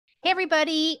Hey,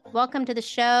 everybody. Welcome to the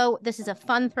show. This is a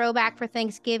fun throwback for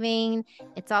Thanksgiving.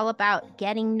 It's all about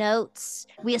getting notes.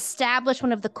 We established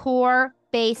one of the core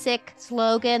basic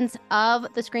slogans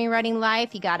of the screenwriting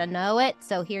life. You got to know it.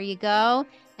 So here you go.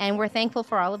 And we're thankful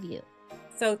for all of you.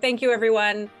 So thank you,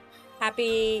 everyone.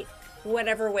 Happy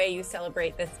whatever way you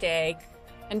celebrate this day.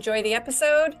 Enjoy the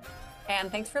episode, and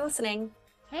thanks for listening.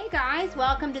 Hey, guys.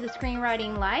 Welcome to the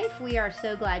Screenwriting Life. We are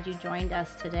so glad you joined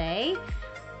us today.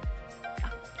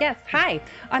 Yes, hi.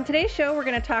 On today's show, we're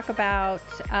going to talk about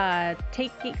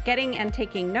getting and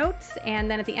taking notes, and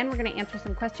then at the end, we're going to answer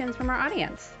some questions from our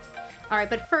audience. All right,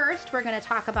 but first, we're going to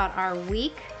talk about our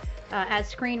week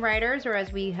as screenwriters, or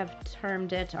as we have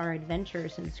termed it, our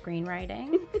adventures in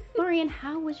screenwriting. Lorian,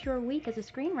 how was your week as a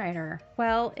screenwriter?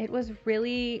 Well, it was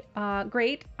really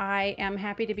great. I am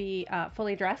happy to be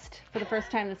fully dressed for the first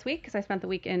time this week because I spent the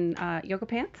week in yoga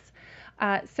pants.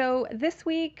 So this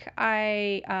week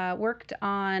I worked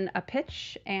on a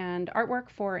pitch and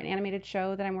artwork for an animated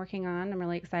show that I'm working on. I'm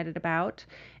really excited about.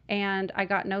 And I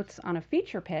got notes on a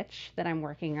feature pitch that I'm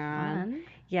working on. Fun.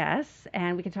 Yes,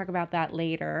 and we can talk about that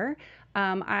later.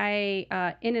 In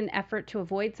an effort to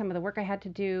avoid some of the work I had to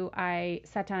do, I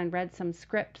sat down and read some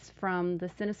scripts from the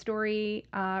Cinestory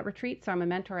retreat. So I'm a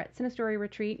mentor at Cinestory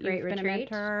Retreat. Great You've been a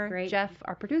retreat. mentor. Great. Jeff,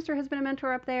 our producer, has been a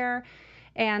mentor up there.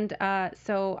 And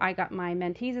so I got my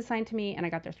mentees assigned to me, and I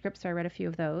got their scripts, so I read a few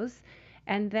of those.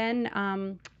 And then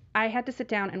I had to sit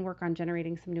down and work on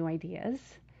generating some new ideas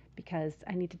because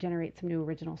I need to generate some new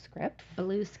original scripts.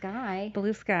 Blue sky.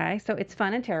 Blue sky. So it's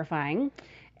fun and terrifying.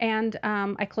 And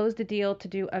I closed a deal to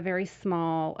do a very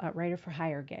small writer for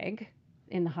hire gig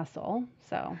in the hustle.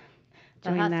 So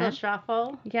The hustle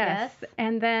shuffle. Yes.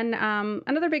 And then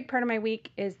another big part of my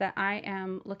week is that I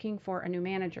am looking for a new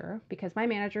manager because my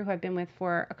manager, who I've been with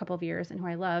for a couple of years and who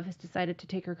I love, has decided to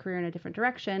take her career in a different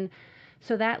direction.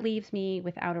 So that leaves me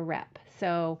without a rep.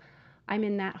 So I'm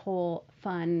in that whole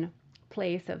fun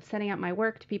place of sending out my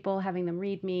work to people, having them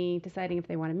read me, deciding if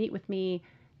they want to meet with me,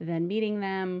 then meeting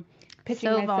them. So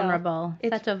myself. Vulnerable.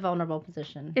 It's such a vulnerable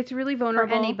position. It's really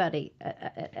vulnerable. For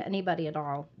anybody at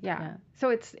all. Yeah. So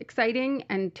it's exciting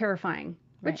and terrifying,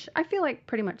 which I feel like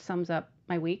pretty much sums up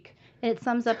my week. It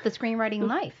sums up the screenwriting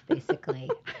life, basically.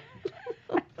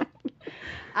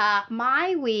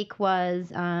 My week was,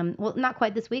 well, not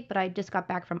quite this week, but I just got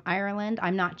back from Ireland.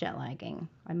 I'm not jet lagging.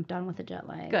 I'm done with the jet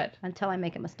lag. Good. Until I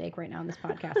make a mistake right now in this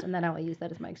podcast, and then I will use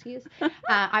that as my excuse.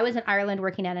 I was in Ireland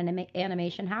working at an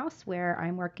animation house where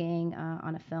I'm working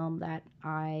on a film that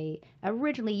I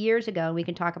originally, years ago, and we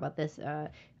can talk about this,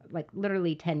 like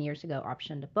literally 10 years ago,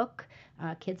 optioned a book,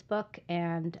 kids book,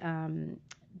 and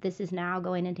this is now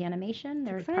going into animation.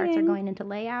 Their parts are going into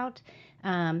layout.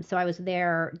 So I was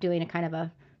there doing a kind of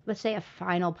let's say a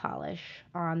final polish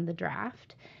on the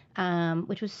draft,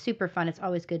 which was super fun. It's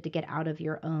always good to get out of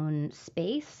your own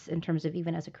space in terms of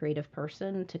even as a creative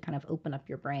person to kind of open up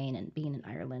your brain. And being in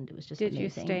Ireland, it was just amazing. Did you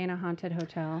stay in a haunted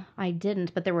hotel? I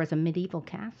didn't, but there was a medieval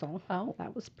castle. Oh.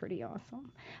 That was pretty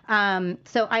awesome.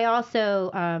 So I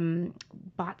also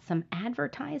bought some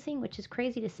advertising, which is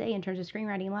crazy to say in terms of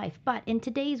screenwriting life. But in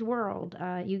today's world,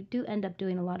 you do end up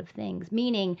doing a lot of things,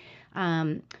 meaning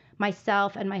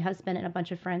myself and my husband and a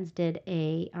bunch of friends did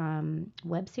a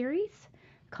web series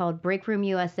called Breakroom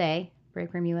USA,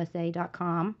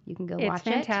 breakroomusa.com. You can go watch it. It's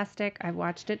fantastic. I've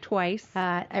watched it twice.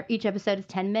 Each episode is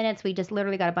 10 minutes. We just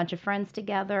literally got a bunch of friends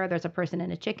together. There's a person in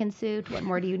a chicken suit. What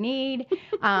more do you need?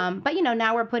 But,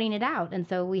 now we're putting it out. And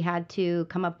so we had to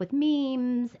come up with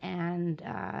memes and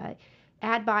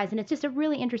ad buys. And it's just a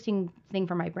really interesting thing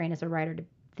for my brain as a writer to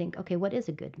think, okay, what is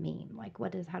a good meme? Like,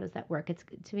 how does that work?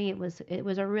 To me, it was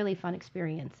a really fun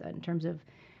experience in terms of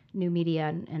new media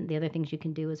and the other things you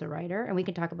can do as a writer. And we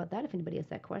can talk about that. If anybody has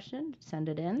that question, send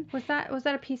it in. Was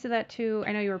that a piece of that too?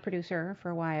 I know you were a producer for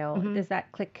a while. Mm-hmm. Does that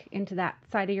click into that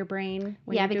side of your brain?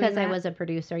 Yeah, because I was a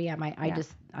producer. Yeah,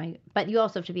 but you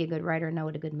also have to be a good writer and know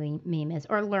what a good meme is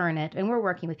or learn it. And we're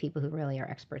working with people who really are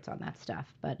experts on that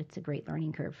stuff, but it's a great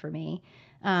learning curve for me.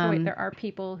 So wait, there are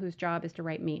people whose job is to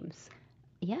write memes.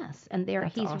 Yes, and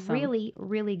he's awesome. really,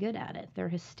 really good at it. They're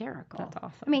hysterical. That's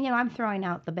awesome. I mean, I'm throwing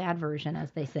out the bad version,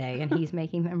 as they say, and he's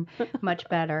making them much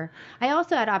better. I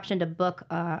also had optioned a book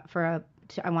I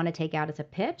want to take out as a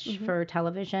pitch for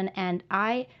television, and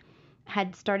I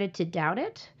had started to doubt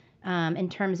it in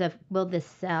terms of, will this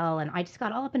sell? And I just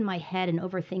got all up in my head and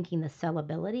overthinking the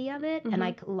sellability of it, and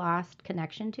I lost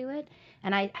connection to it.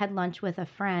 And I had lunch with a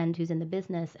friend who's in the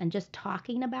business and just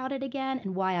talking about it again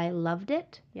and why I loved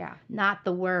it. Yeah. Not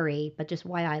the worry, but just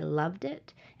why I loved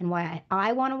it and why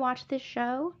I want to watch this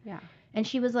show. Yeah. And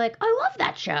she was like, I love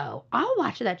that show. I'll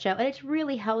watch that show. And it's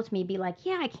really helped me be like,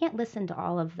 yeah, I can't listen to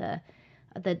all of the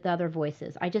the other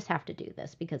voices. I just have to do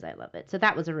this because I love it. So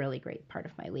that was a really great part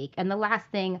of my week. And the last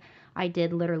thing I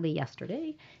did literally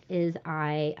yesterday is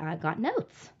I got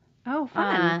notes. Oh,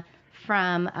 fun.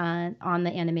 From on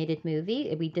the animated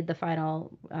movie. We did the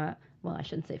final, well, I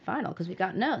shouldn't say final because we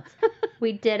got notes.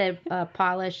 We did a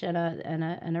polish and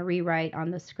a rewrite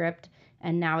on the script.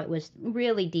 And now it was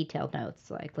really detailed notes,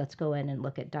 like let's go in and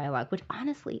look at dialogue, which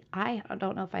honestly, I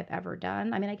don't know if I've ever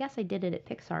done. I mean, I guess I did it at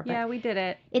Pixar, but Yeah, we did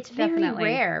it. it's very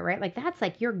rare, right? Like that's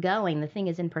like you're going, the thing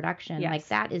is in production. Yes. Like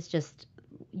that is just,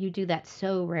 you do that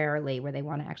so rarely where they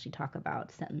want to actually talk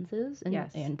about sentences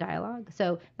and dialogue.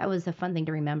 So that was a fun thing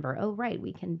to remember. Oh, right,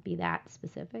 we can be that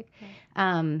specific.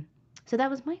 Right. So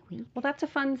that was my week. Well, that's a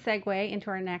fun segue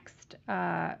into our next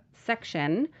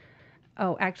section.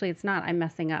 Oh, actually, it's not. I'm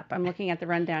messing up. I'm looking at the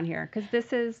rundown here because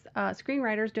this is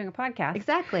screenwriters doing a podcast.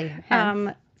 Exactly.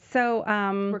 So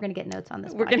we're going to get notes on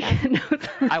this We're going to get notes.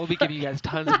 I will be giving you guys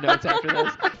tons of notes after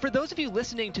this. For those of you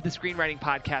listening to the Screenwriting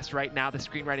Podcast right now, The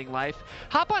Screenwriting Life,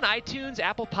 hop on iTunes,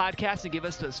 Apple Podcasts, and give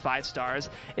us those 5 stars.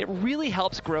 It really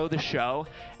helps grow the show.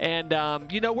 And,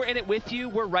 we're in it with you.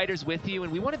 We're writers with you.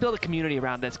 And we want to build a community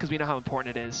around this because we know how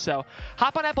important it is. So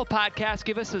hop on Apple Podcasts,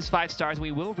 give us those 5 stars, and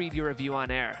we will read your review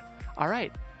on air. All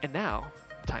right. And now,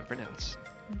 time for notes.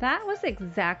 That was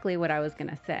exactly what I was going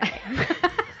to say.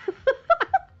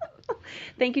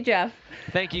 Thank you, Jeff.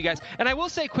 Thank you, guys. And I will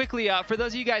say quickly, for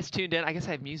those of you guys tuned in, I guess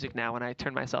I have music now when I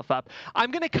turn myself up.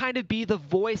 I'm going to kind of be the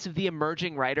voice of the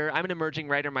emerging writer. I'm an emerging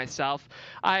writer myself.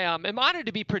 I am honored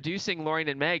to be producing Lauren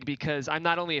and Meg because I'm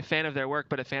not only a fan of their work,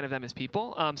 but a fan of them as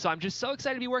people. So I'm just so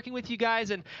excited to be working with you guys,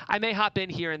 and I may hop in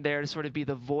here and there to sort of be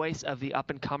the voice of the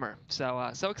up-and-comer.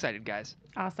 So excited, guys.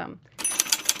 Awesome.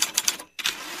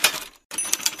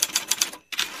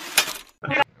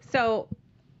 So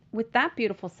with that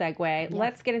beautiful segue,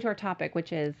 let's get into our topic,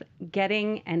 which is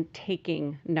getting and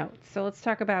taking notes. So let's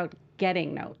talk about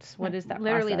getting notes. What is that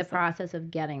Literally process? the process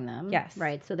of getting them. Yes.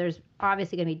 Right. So there's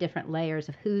obviously going to be different layers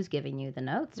of who's giving you the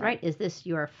notes, right? Is this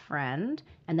your friend?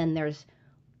 And then there's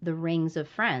the rings of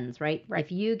friends, right?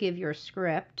 If you give your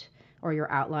script or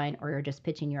your outline or you're just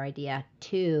pitching your idea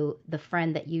to the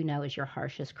friend that you know is your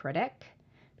harshest critic,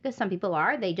 because some people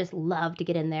they just love to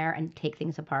get in there and take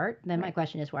things apart. Then my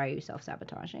question is, why are you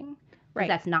self-sabotaging? Because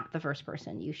that's not the first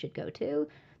person you should go to.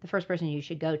 The first person you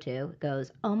should go to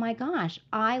goes, oh my gosh,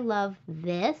 I love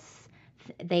this.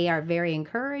 They are very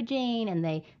encouraging,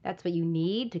 and that's what you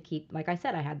need to keep. Like I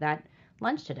said, I had that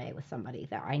lunch today with somebody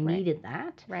that I needed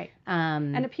that. Right.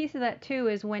 And a piece of that too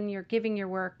is when you're giving your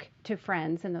work to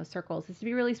friends in those circles is to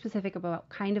be really specific about what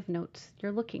kind of notes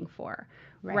you're looking for.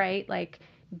 Right? Like,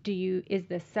 is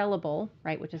this sellable,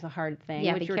 right? Which is a hard thing.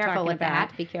 Yeah, which be careful with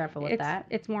that. Be careful with that.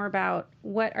 It's more about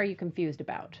what are you confused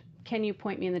about? Can you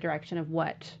point me in the direction of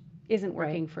what isn't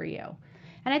working for you?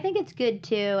 And I think it's good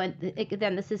too, and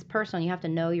then this is personal. You have to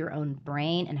know your own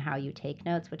brain and how you take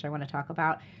notes, which I want to talk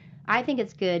about. I think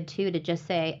it's good too to just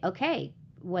say, okay,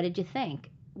 what did you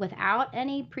think? Without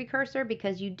any precursor,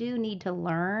 because you do need to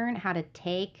learn how to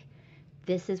take,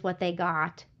 this is what they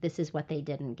got, this is what they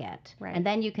didn't get. Right. And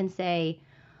then you can say,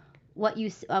 what you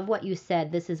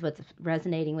said, this is what's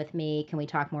resonating with me. Can we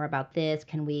talk more about this?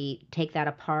 Can we take that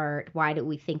apart? Why do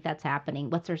we think that's happening?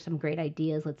 What's are some great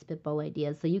ideas? Let's spitball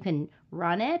ideas. So you can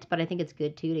run it, but I think it's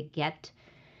good too to get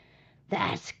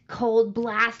that cold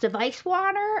blast of ice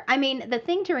water. I mean, the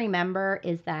thing to remember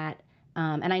is that,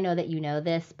 and I know that you know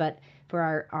this, but for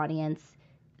our audience,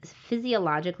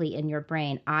 physiologically in your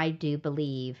brain, I do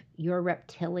believe your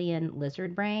reptilian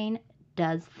lizard brain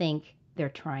does think they're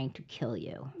trying to kill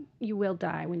you. You will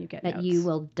die when you get notes. That you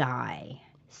will die.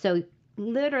 So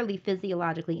literally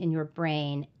physiologically in your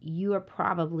brain, you've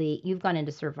gone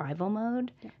into survival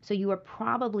mode. Yeah. So you are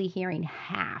probably hearing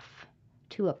half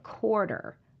to a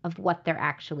quarter of what they're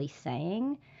actually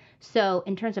saying. So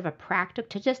in terms of a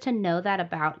practical, just to know that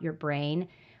about your brain,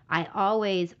 I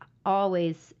always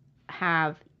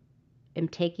am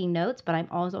taking notes, but I'm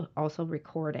also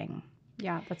recording.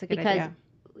 Yeah, that's a good idea.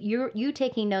 You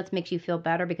taking notes makes you feel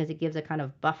better because it gives a kind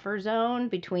of buffer zone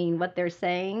between what they're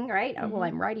saying, right? Mm-hmm. Oh, well,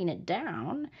 I'm writing it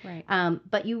down. Right.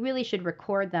 But you really should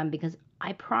record them because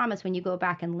I promise when you go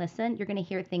back and listen, you're going to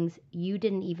hear things you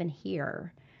didn't even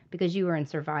hear because you were in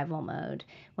survival mode.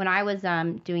 When I was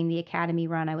doing the Academy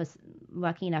run, I was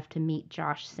lucky enough to meet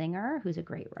Josh Singer, who's a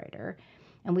great writer.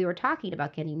 And we were talking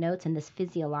about getting notes and this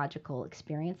physiological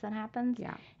experience that happens.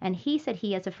 Yeah. And he said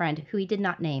he has a friend who he did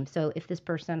not name. So if this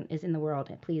person is in the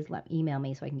world, please email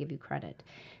me so I can give you credit.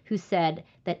 Who said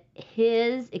that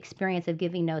his experience of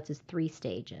giving notes is 3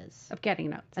 stages. Of getting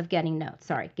notes. Getting notes.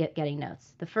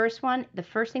 The first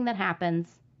thing that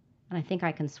happens, and I think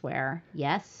I can swear.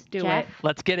 Yes, Do Jeff? it.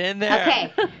 Let's get in there.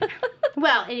 Okay.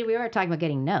 Well, we were talking about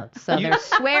getting notes, so there's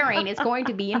swearing is going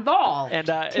to be involved. And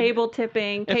Table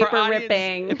tipping, if paper our audience,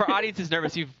 ripping. If our audience is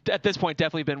nervous, you've at this point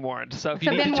definitely been warned. So if you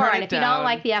So need been to turn warned. it If you down, don't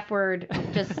like the F word,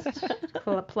 just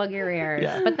plug your ears.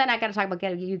 Yeah. But then I got to talk about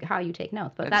how you take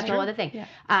notes. But that's a true. whole other thing.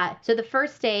 Yeah. So the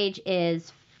first stage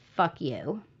is fuck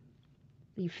you.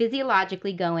 You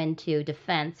physiologically go into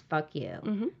defense, fuck you.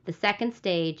 Mm-hmm. The second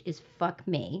stage is fuck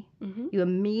me. Mm-hmm. You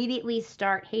immediately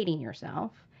start hating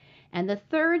yourself. And the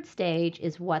third stage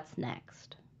is what's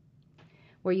next,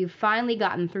 where you've finally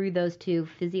gotten through those two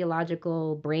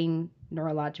physiological, brain,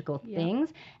 neurological things.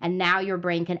 And now your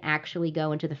brain can actually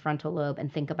go into the frontal lobe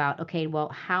and think about, okay, well,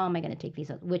 how am I going to take these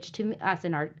notes? Which to us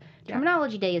in our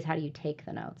terminology day is how do you take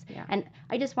the notes? Yeah. And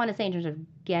I just want to say in terms of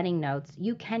getting notes,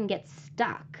 you can get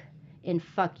stuck in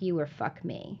fuck you or fuck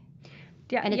me.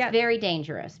 Yeah, And it's very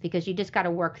dangerous because you just got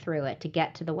to work through it to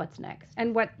get to the what's next.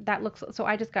 And what that looks so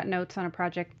I just got notes on a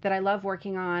project that I love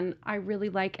working on. I really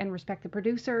like and respect the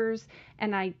producers,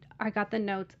 and I got the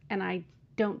notes and I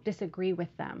don't disagree with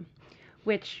them,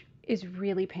 which is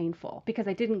really painful because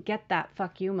I didn't get that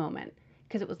fuck you moment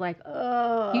because it was like,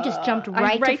 oh, You just jumped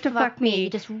right to fuck me.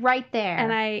 Just right there.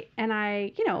 And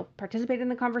I participated in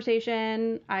the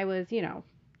conversation. I was,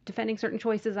 defending certain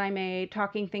choices I made,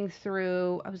 talking things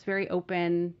through. I was very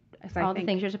open. All the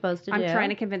things you're supposed to do. I'm trying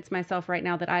to convince myself right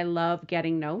now that I love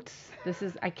getting notes.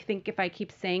 I think if I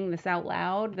keep saying this out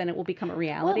loud, then it will become a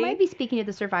reality. Well, it might be speaking to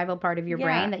the survival part of your Yeah.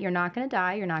 brain that you're not going to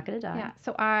die. You're not going to die. Yeah.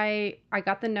 So I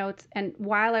got the notes, and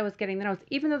while I was getting the notes,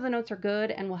 even though the notes are good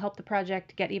and will help the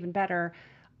project get even better,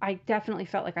 I definitely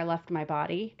felt like I left my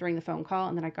body during the phone call,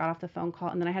 and then I got off the phone call,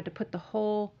 and then I had to put the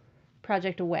whole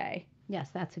project away. Yes,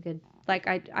 that's a good. Like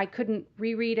I couldn't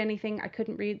reread anything. I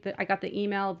couldn't read I got the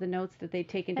email of the notes that they'd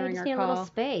taken during our need call. a little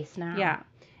space now. Yeah.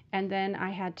 And then I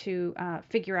had to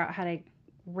figure out how to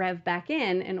rev back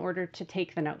in order to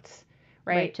take the notes.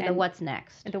 Right. To the what's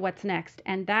next. The what's next.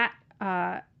 And that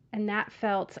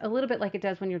felt a little bit like it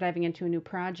does when you're diving into a new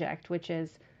project, which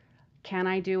is, can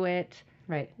I do it?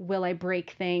 Right. Will I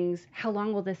break things? How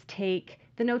long will this take?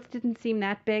 The notes didn't seem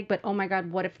that big, but oh my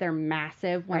God, what if they're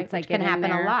massive once I get in there? Can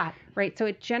happen a lot. Right. So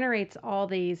it generates all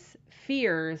these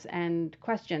fears and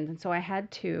questions. And so I had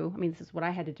to, this is what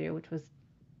I had to do, which was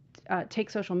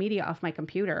take social media off my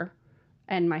computer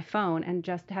and my phone and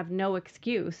just have no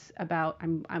excuse about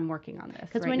I'm working on this.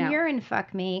 Because right when now. you're in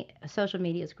fuck me, social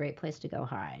media is a great place to go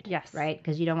hide. Yes. Right?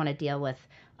 Because you don't want to deal with,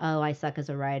 oh, I suck as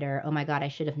a writer. Oh my God, I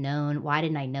should have known. Why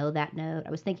didn't I know that note? I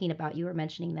was thinking about, you were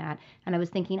mentioning that. And I was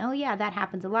thinking, oh yeah, that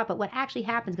happens a lot. But what actually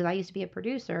happens, because I used to be a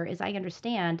producer, is I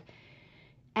understand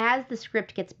as the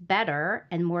script gets better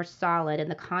and more solid and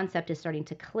the concept is starting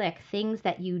to click, things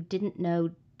that you didn't know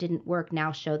didn't work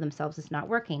now show themselves as not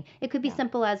working. It could be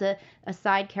simple as a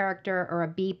side character or a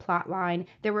B plot line.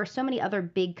 There were so many other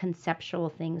big conceptual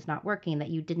things not working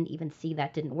that you didn't even see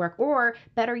that didn't work. Or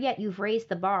better yet, you've raised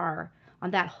the bar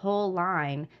on that whole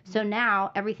line. So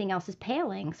now everything else is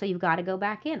paling. So you've got to go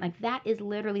back in. Like that is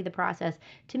literally the process.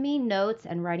 To me, notes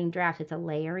and writing drafts, it's a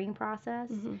layering process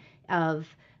of,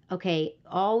 okay,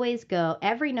 always go.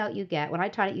 Every note you get, when I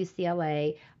taught at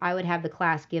UCLA, I would have the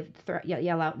class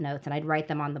yell out notes, and I'd write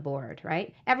them on the board,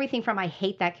 right? Everything from I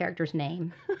hate that character's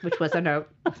name, which was a note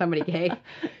somebody gave,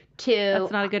 to...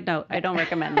 That's not a good note. I don't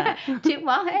recommend that.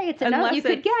 Well, hey, it's a note. You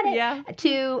could get it. Yeah.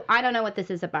 To, I don't know what this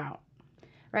is about,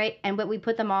 right? But we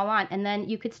put them all on. And then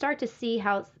you could start to see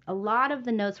how a lot of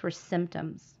the notes were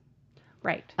symptoms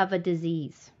of a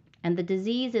disease. And the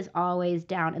disease is always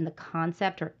down in the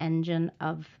concept or engine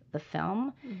of the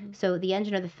film. So the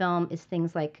engine of the film is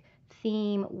things like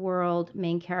theme, world,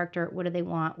 main character, what do they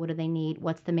want, what do they need,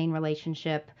 what's the main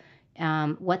relationship,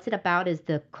 what's it about is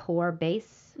the core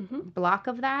base block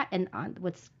of that. And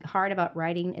what's hard about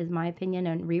writing, is my opinion,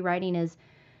 and rewriting is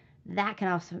that can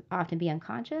also often be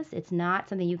unconscious. It's not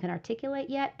something you can articulate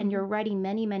yet, and you're writing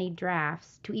many, many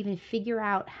drafts to even figure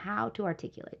out how to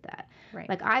articulate that. Right.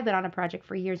 Like I've been on a project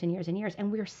for years and years and years, and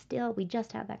we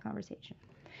just had that conversation.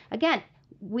 Again,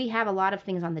 we have a lot of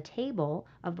things on the table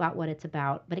about what it's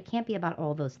about, but it can't be about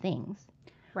all those things.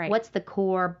 Right. What's the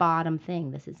core bottom thing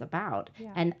this is about?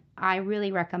 Yeah. And I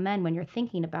really recommend when you're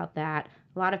thinking about that,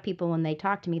 a lot of people, when they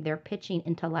talk to me, they're pitching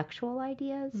intellectual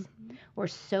ideas or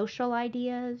social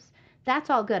ideas. That's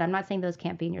all good. I'm not saying those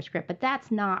can't be in your script, but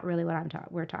that's not really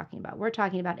what we're talking about. We're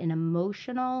talking about an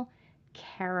emotional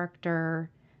character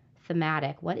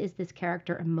thematic. What is this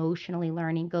character emotionally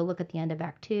learning? Go look at the end of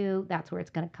Act 2. That's where it's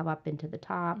going to come up into the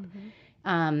top.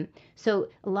 So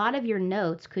a lot of your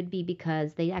notes could be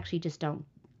because they actually just don't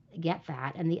get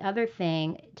that. And the other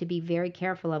thing to be very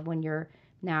careful of when you're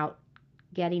now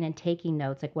getting and taking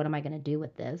notes, like what am I going to do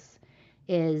with this,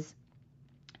 is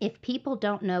if people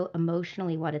don't know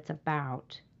emotionally what it's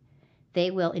about,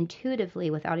 they will intuitively,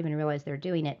 without even realize they're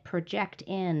doing it, project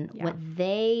in what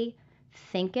they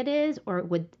think it is or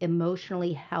would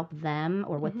emotionally help them,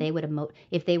 or what they would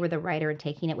if they were the writer and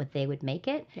taking it, what they would make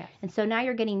it. Yes. And so now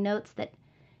you're getting notes that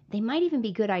they might even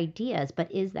be good ideas,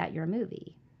 but is that your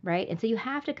movie? Right? And so you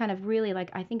have to kind of really, like,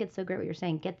 I think it's so great what you're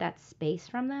saying, get that space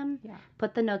from them. Yeah.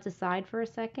 Put the notes aside for a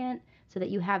second so that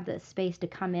you have the space to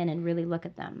come in and really look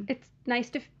at them. It's nice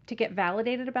to get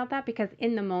validated about that, because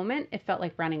in the moment it felt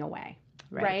like running away.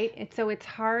 Right? And so it's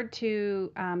hard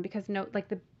to, because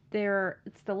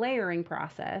it's the layering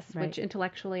process, which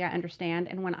intellectually I understand.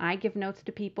 And when I give notes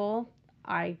to people,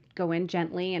 I go in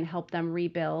gently and help them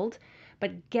rebuild.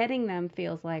 But getting them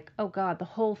feels like, oh God, the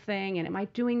whole thing, and am I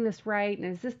doing this right?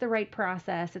 And is this the right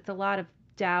process? It's a lot of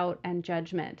doubt and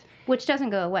judgment. Which doesn't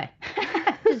go away.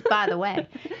 Just by the way.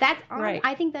 That's right.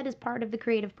 I think that is part of the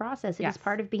creative process. It is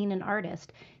part of being an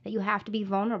artist, that you have to be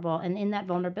vulnerable. And in that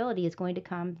vulnerability is going to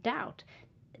come doubt.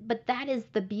 But that is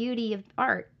the beauty of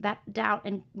art. That doubt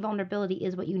and vulnerability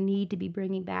is what you need to be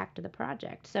bringing back to the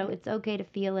project. So it's okay to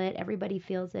feel it. Everybody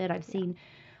feels it.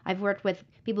 I've worked with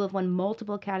people who have won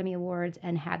multiple Academy Awards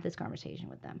and had this conversation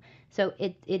with them. So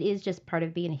it is just part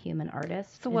of being a human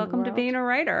artist. So welcome to being a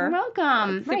writer.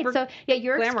 Welcome. Right. So yeah,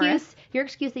 your glamorous.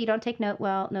 excuse that you don't take notes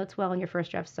well and your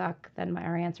first drafts suck, then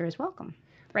our answer is welcome.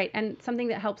 Right. And something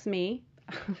that helps me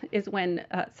is when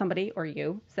somebody or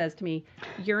you says to me,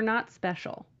 you're not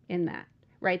special in that,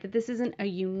 right? That this isn't a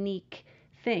unique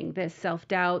thing, this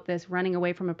self-doubt, this running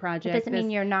away from a project. It doesn't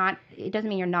mean you're not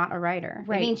a writer.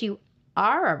 Right. It means you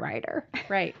are a writer.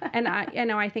 Right. And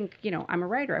I think, I'm a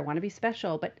writer. I want to be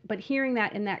special. But hearing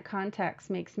that in that context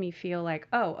makes me feel like,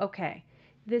 oh, okay,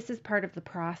 this is part of the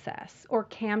process, or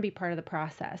can be part of the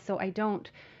process. So I don't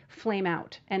flame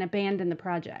out and abandon the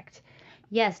project.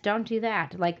 Yes, don't do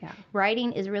that.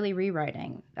 Writing is really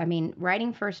rewriting. I mean,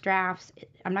 writing first drafts,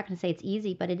 I'm not going to say it's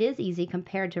easy, but it is easy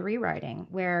compared to rewriting,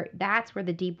 where that's where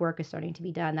the deep work is starting to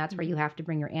be done. That's where you have to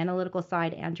bring your analytical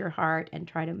side and your heart and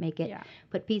try to make it,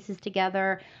 put pieces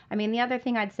together. I mean, the other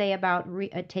thing I'd say about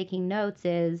taking notes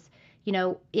is,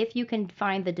 if you can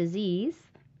find the disease,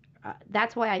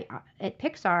 that's why at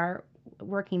Pixar,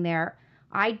 working there,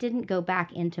 I didn't go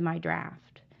back into my draft.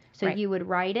 So you would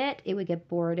write it would get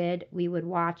boarded, we would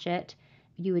watch it,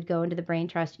 you would go into the brain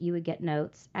trust, you would get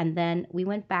notes, and then we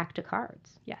went back to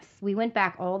cards. Yes. We went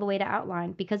back all the way to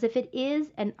outline, because if it is,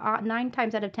 and 9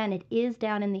 times out of 10, it is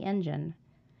down in the engine,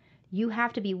 you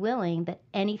have to be willing that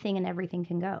anything and everything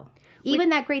can go. Even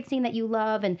that great scene that you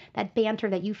love and that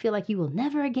banter that you feel like you will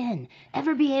never again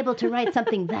ever be able to write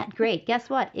something that great.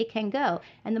 Guess what? It can go.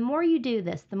 And the more you do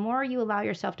this, the more you allow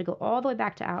yourself to go all the way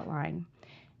back to outline.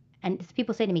 And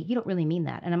people say to me, you don't really mean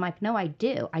that. And I'm like, no, I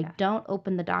do. I don't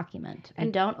open the document. I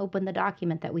don't open the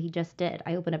document that we just did.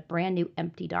 I open a brand new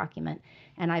empty document.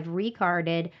 And I've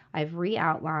recarded, I've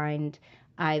re-outlined,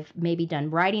 I've maybe done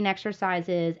writing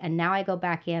exercises, and now I go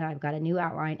back in, I've got a new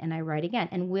outline, and I write again.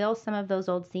 And will some of those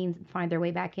old scenes find their way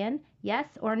back in? Yes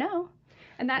or no?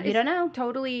 And that is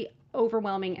totally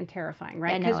overwhelming and terrifying,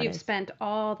 right? Because you've spent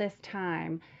all this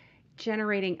time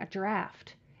generating a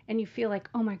draft. And you feel like,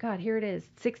 oh my God, here it is,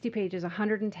 60 pages,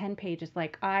 110 pages.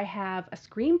 Like, I have a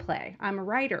screenplay. I'm a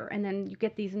writer. And then you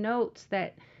get these notes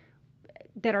that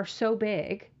are so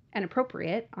big and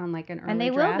appropriate on like an early and they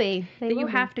draft. Will be. That you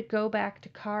have to go back to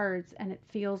cards, and it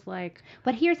feels like...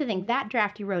 But here's the thing. That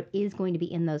draft you wrote is going to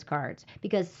be in those cards,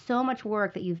 because so much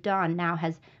work that you've done now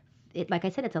has... like I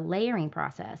said, it's a layering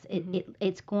process.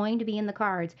 It's going to be in the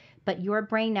cards, but your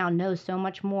brain now knows so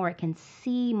much more. It can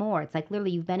see more. It's like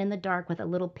literally you've been in the dark with a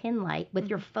little pin light with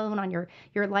your phone on your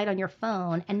light on your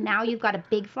phone, and now you've got a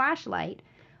big flashlight.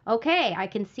 Okay, I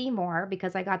can see more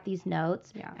because I got these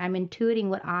notes. Yeah. I'm intuiting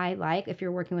what I like. If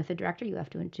you're working with a director, you have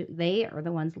to they are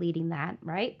the ones leading that,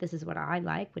 right? This is what I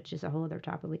like, which is a whole other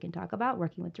topic we can talk about,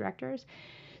 working with directors.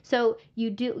 So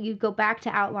you go back to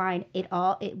outline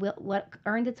what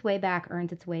earns its way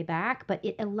back, but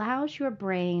it allows your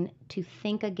brain to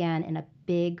think again in a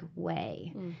big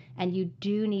way. And you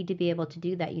do need to be able to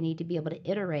do that. You need to be able to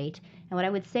iterate. And what I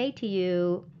would say to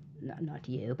you, not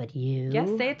you, but you. Yes,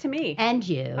 say it to me. And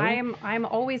you. I'm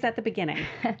always at the beginning.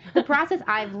 The process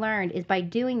I've learned is by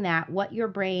doing that, what your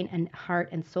brain and heart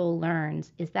and soul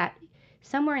learns is that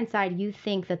somewhere inside you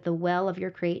think that the well of your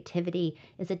creativity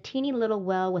is a teeny little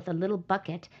well with a little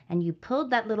bucket, and you pulled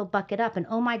that little bucket up, and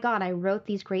oh my God, I wrote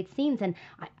these great scenes, and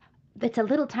it's a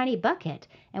little tiny bucket.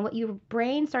 And what your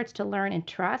brain starts to learn and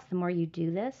trust the more you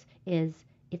do this is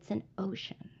it's an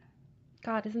ocean.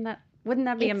 God, isn't that Wouldn't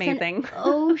that be amazing? It's an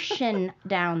ocean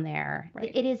down there.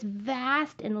 Right. It is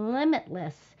vast and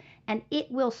limitless, and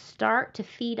it will start to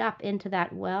feed up into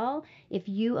that well. If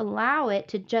you allow it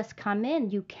to just come in,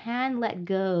 you can let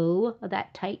go of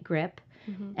that tight grip.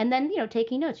 And then,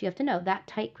 taking notes, you have to know that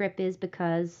tight grip is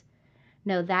because,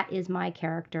 no, that is my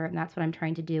character, and that's what I'm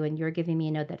trying to do, and you're giving me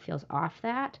a note that feels off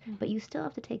that, but you still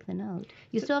have to take the note.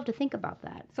 You still have to think about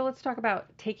that. So let's talk about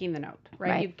taking the note,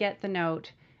 right? You get the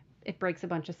note, it breaks a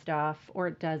bunch of stuff, or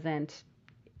it doesn't.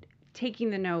 Taking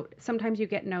the note, sometimes you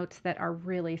get notes that are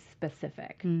really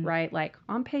specific, right? Like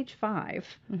on page 5,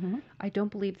 I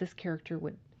don't believe this character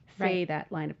would say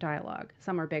that line of dialogue.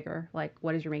 Some are bigger, like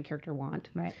what does your main character want?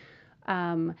 Right.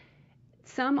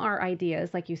 Some are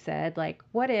ideas, like you said, like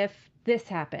what if this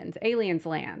happens? Aliens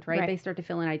land, right? They start to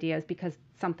fill in ideas because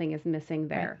something is missing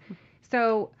there. Right.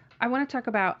 So I want to talk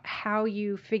about how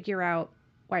you figure out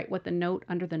what the note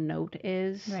under the note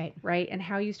is, right? And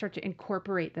how you start to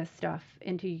incorporate this stuff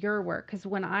into your work. Because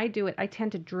when I do it, I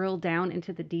tend to drill down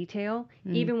into the detail,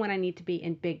 even when I need to be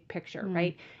in big picture,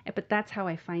 right? But that's how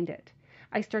I find it.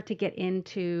 I start to get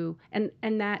into, and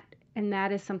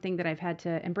that is something that I've had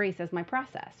to embrace as my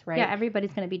process, right? Yeah,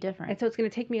 everybody's going to be different. And so it's going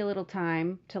to take me a little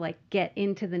time to get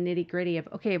into the nitty gritty of,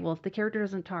 okay, well, if the character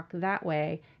doesn't talk that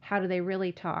way, how do they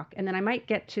really talk? And then I might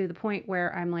get to the point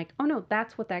where I'm like, oh no,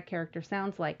 that's what that character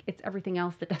sounds like. It's everything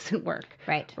else that doesn't work.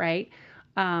 Right.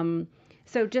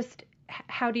 So just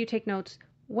how do you take notes?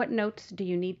 What notes do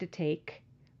you need to take?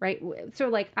 Right.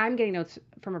 So I'm getting notes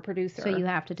from a producer. So you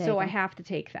have to take them. So I have to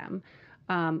take them.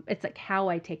 It's how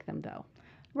I take them though.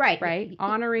 Right.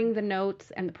 Honoring the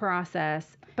notes and the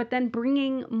process, but then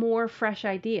bringing more fresh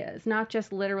ideas, not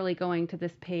just literally going to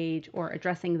this page or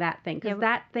addressing that thing, because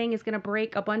that thing is going to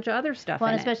break a bunch of other stuff. Well,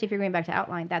 and especially if you're going back to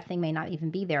outline, that thing may not even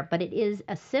be there, but it is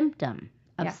a symptom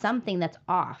of something that's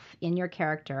off in your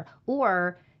character,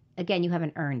 or again, you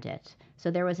haven't earned it.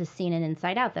 So there was a scene in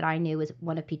Inside Out that I knew was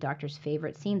one of Pete Docter's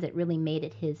favorite scenes. It really made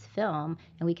it his film,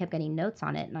 and we kept getting notes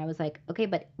on it, and I was like, okay,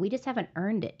 but we just haven't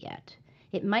earned it yet.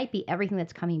 It might be everything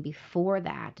that's coming before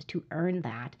that to earn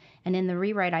that. And in the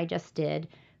rewrite I just did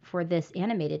for this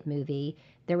animated movie,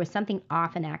 there was something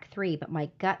off in Act 3, but my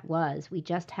gut was we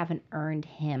just haven't earned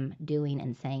him doing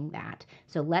and saying that.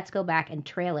 So let's go back and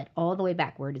trail it all the way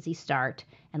back. Where does he start?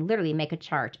 And literally make a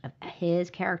chart of his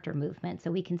character movement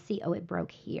so we can see, oh, it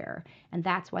broke here. And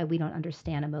that's why we don't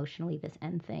understand emotionally this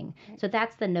end thing. So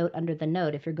that's the note under the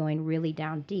note if you're going really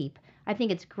down deep. I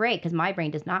think it's great because my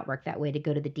brain does not work that way to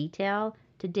go to the detail,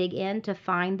 to dig in, to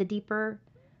find the deeper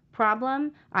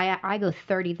problem. I go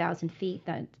 30,000 feet.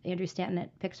 That Andrew Stanton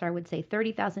at Pixar would say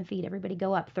 30,000 feet. Everybody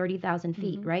go up 30,000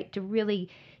 feet, right? To really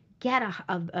get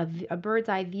a bird's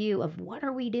eye view of what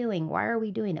are we doing? Why are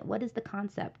we doing it? What is the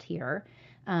concept here?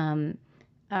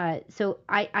 So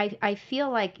I feel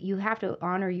like you have to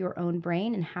honor your own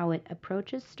brain and how it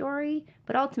approaches story,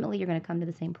 but ultimately you're going to come to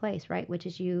the same place, right? Which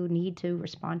is you need to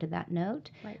respond to that note.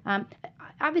 Right.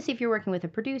 Obviously, if you're working with a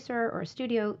producer or a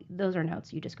studio, those are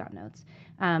notes. You just got notes.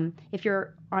 If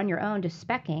you're on your own just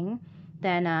speccing,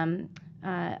 then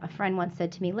a friend once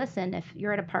said to me, listen, if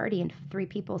you're at a party and 3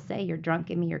 people say you're drunk,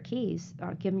 give me your keys,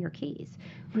 give them your keys.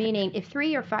 Meaning if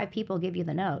 3 or 5 people give you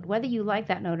the note, whether you like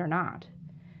that note or not,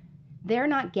 they're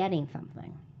not getting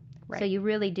something. Right. So you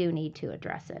really do need to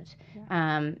address it.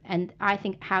 Yeah. And I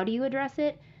think, how do you address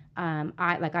it?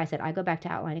 Like I said, I go back to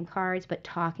outlining cards, but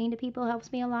talking to people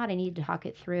helps me a lot. I need to talk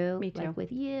it through. Me too. Like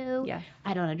with you. Yes.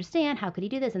 I don't understand. How could he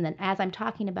do this? And then as I'm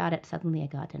talking about it, suddenly I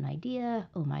got an idea.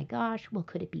 Oh my gosh. Well,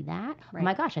 could it be that? Right. Oh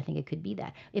my gosh, I think it could be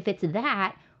that. If it's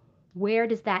that, where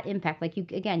does that impact? Like you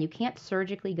can't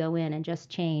surgically go in and just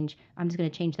change. I'm just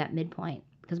going to change that midpoint.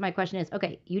 Because my question is,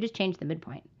 okay, you just changed the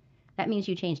midpoint. That means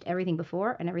you changed everything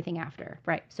before and everything after.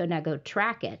 Right. So now go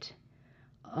track it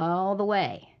all the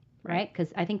way. Right?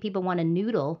 Because I think people want to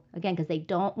noodle, again, because they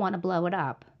don't want to blow it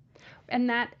up. And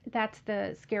that's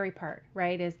the scary part,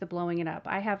 right, is the blowing it up.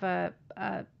 I have a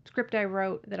script I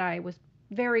wrote that I was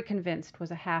very convinced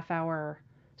was a half-hour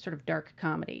sort of dark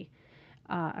comedy.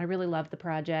 I really loved the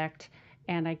project,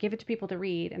 and I give it to people to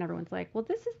read, and everyone's like, well,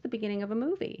 this is the beginning of a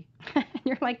movie.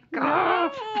 You're like,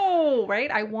 no, right?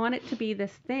 I want it to be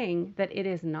this thing that it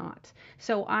is not.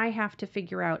 So I have to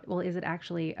figure out, well, is it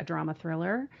actually a drama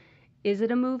thriller? Is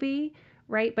it a movie,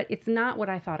 right? But it's not what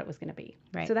I thought it was going to be.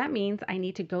 Right. So that means I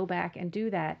need to go back and do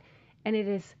that. And it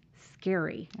is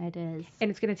scary. It is.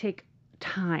 And it's going to take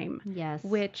time. Yes.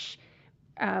 Which,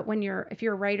 if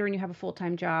you're a writer and you have a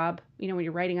full-time job, when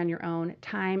you're writing on your own,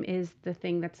 time is the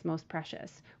thing that's most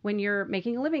precious. When you're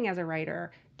making a living as a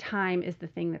writer, time is the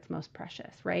thing that's most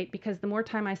precious, right? Because the more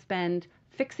time I spend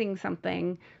fixing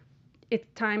something, it's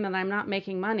time that I'm not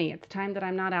making money. It's time that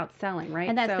I'm not out selling, right?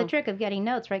 And that's the trick of getting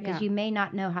notes, right? Because Yeah. you may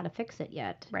not know how to fix it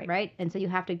yet, Right. right? And so you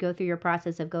have to go through your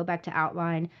process of go back to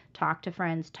outline, talk to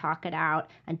friends, talk it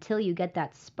out until you get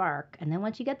that spark. And then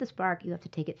once you get the spark, you have to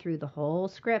take it through the whole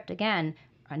script. Again,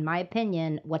 in my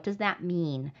opinion, what does that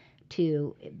mean?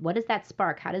 What is that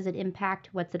spark? How does it impact?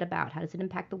 What's it about? How does it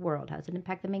impact the world? How does it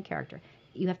impact the main character?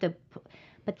 You have to,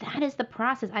 but that is the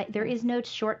process. There is no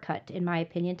shortcut, in my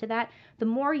opinion, to that. The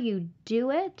more you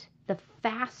do it, the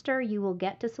faster you will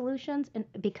get to solutions, and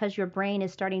because your brain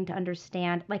is starting to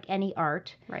understand, like any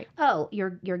art. Right. Oh, you're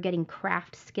getting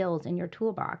craft skills in your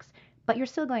toolbox, but you're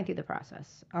still going through the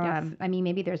process. Yes. I mean,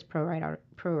 maybe there's pro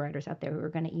writers out there who are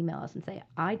going to email us and say,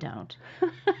 I don't,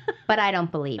 but I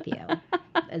don't believe you,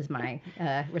 is my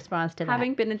response to that.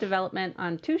 Having been in development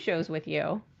on 2 shows with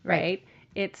you, right?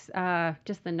 It's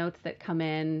just the notes that come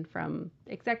in from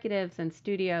executives and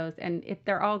studios, and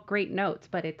they're all great notes,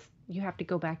 but you have to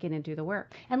go back in and do the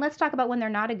work. And let's talk about when they're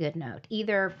not a good note,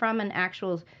 either from an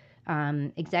actual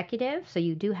executive, so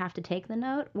you do have to take the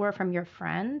note, or from your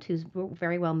friend who's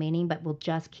very well-meaning but will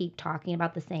just keep talking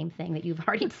about the same thing that you've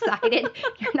already decided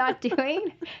you're not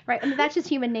doing, right? And that's just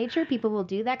human nature. People will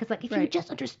do that because, like, if you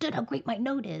just understood how great my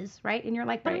note is, right? And you're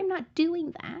like, but I'm not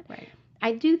doing that. Right.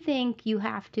 I do think you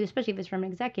have to, especially if it's from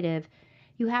an executive,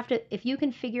 you have to, if you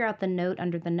can figure out the note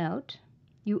under the note,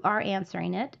 you are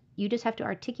answering it. You just have to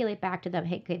articulate back to them,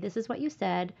 hey, okay, this is what you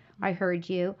said. I heard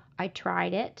you. I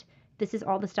tried it. This is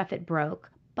all the stuff it broke.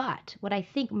 But what I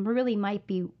think really might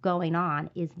be going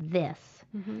on is this.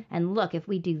 Mm-hmm. And look, if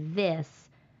we do this,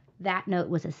 that note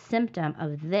was a symptom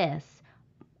of this.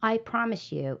 I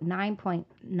promise you,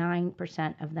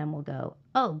 9.9% of them will go,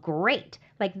 oh, great.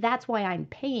 Like, that's why I'm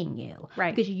paying you.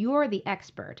 Right. Because you're the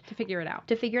expert. To figure it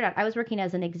out. I was working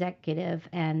as an executive,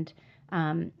 and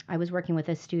I was working with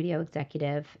a studio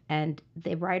executive, and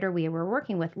the writer we were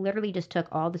working with literally just took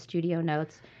all the studio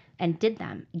notes and did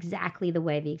them exactly the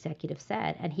way the executive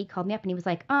said. And he called me up and he was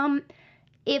like,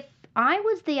 if I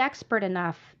was the expert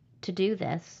enough to do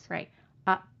this, Right.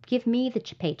 Give me the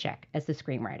paycheck as the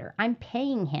screenwriter. I'm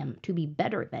paying him to be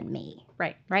better than me.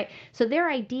 Right. Right. So their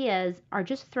ideas are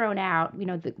just thrown out. You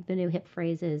know, the new hip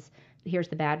phrase is, here's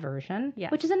the bad version,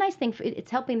 Yes. which is a nice thing.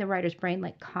 It's helping the writer's brain,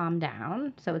 like, calm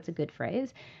down. So it's a good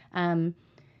phrase.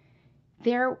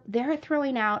 They're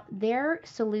throwing out, their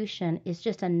solution is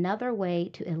just another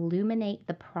way to illuminate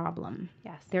the problem.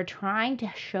 Yes. They're trying to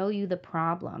show you the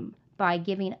problem by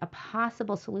giving a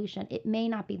possible solution. It may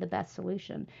not be the best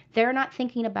solution. They're not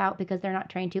thinking about, because they're not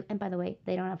trained to, and by the way,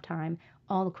 they don't have time,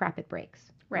 all the crap it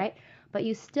breaks, right? But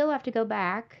you still have to go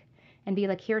back and be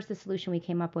like, here's the solution we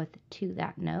came up with to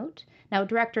that note. Now,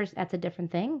 directors, that's a different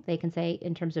thing. They can say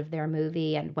in terms of their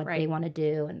movie and what they want to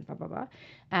do and blah, blah, blah.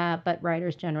 But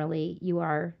writers, generally, you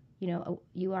are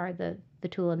the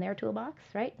tool in their toolbox,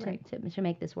 right? To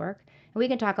make this work. And we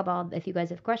can talk about, if you guys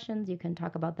have questions, you can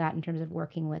talk about that in terms of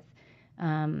working with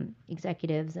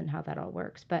executives and how that all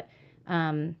works. But,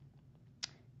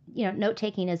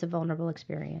 note-taking is a vulnerable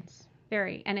experience.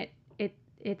 Very. And it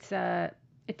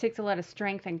takes a lot of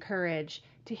strength and courage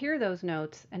to hear those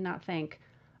notes and not think,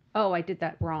 oh, I did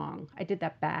that wrong. I did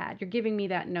that bad. You're giving me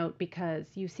that note because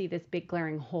you see this big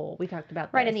glaring hole. We talked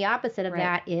about Right. this. And the opposite of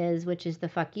that is, which is the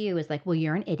fuck you, is like, well,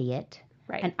 you're an idiot.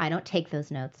 Right. And I don't take those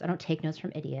notes. I don't take notes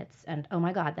from idiots. And oh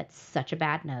my God, that's such a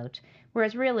bad note.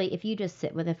 Whereas really, if you just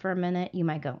sit with it for a minute, you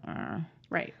might go,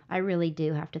 Right. I really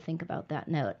do have to think about that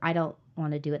note. I don't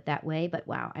want to do it that way, but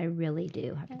wow, I really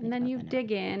do have to think about that. And then you note.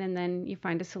 dig in, and then you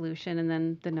find a solution, and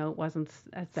then the note wasn't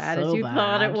as bad So as you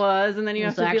thought it bad. was, and then you It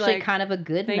have was to be actually like, kind of a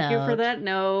good thank note. you for that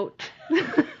note.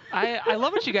 I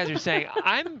love what you guys are saying.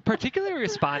 I'm particularly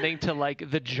responding to,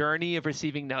 like, the journey of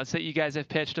receiving notes that you guys have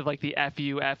pitched of, like, the F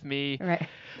you, F me. Right.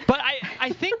 But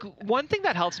I think one thing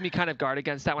that helps me kind of guard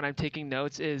against that when I'm taking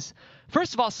notes is,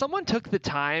 first of all, someone took the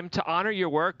time to honor your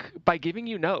work by giving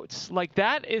you notes. Like,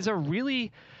 that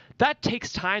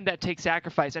takes time, that takes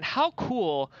sacrifice. And how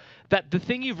cool that the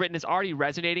thing you've written is already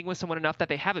resonating with someone enough that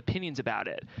they have opinions about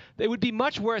it. It would be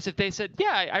much worse if they said,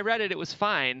 yeah, I read it, it was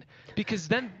fine, because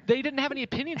then they didn't have any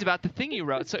opinions about the thing you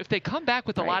wrote. So if they come back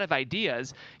with a lot of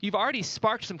ideas, you've already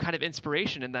sparked some kind of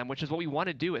inspiration in them, which is what we want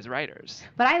to do as writers.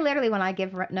 But I literally, when I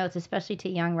give notes, especially to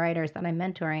young writers that I'm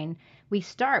mentoring, we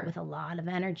start with a lot of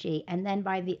energy, and then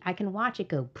I can watch it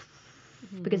go,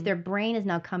 because their brain is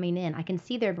now coming in. I can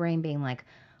see their brain being like,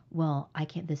 well,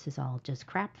 this is all just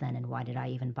crap then, and why did I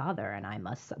even bother? And I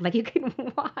must, like, you can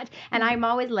watch. And I'm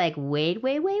always like, wait.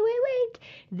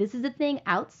 This is a thing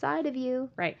outside of you.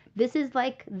 Right. This is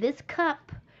like this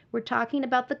cup We're talking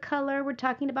about the color. We're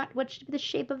talking about what should the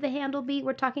shape of the handle be.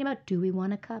 We're talking about, do we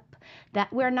want a cup?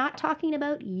 That we're not talking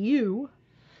about you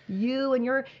and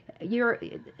your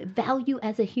value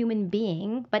as a human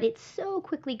being, but it so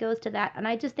quickly goes to that. And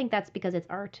I just think that's because it's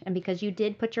art and because you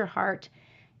did put your heart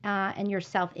and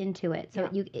yourself into it. So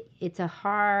it's a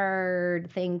hard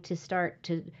thing to start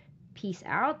to piece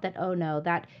out that, oh no,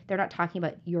 that they're not talking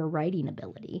about your writing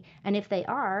ability. And if they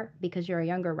are, because you're a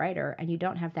younger writer and you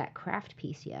don't have that craft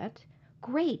piece yet,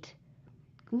 great.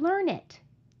 Learn it.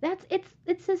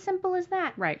 It's as simple as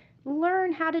that. Right.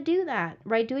 Learn how to do that,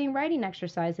 right? Doing writing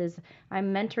exercises.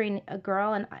 I'm mentoring a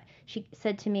girl, and she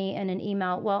said to me in an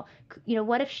email, well,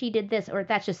 what if she did this, or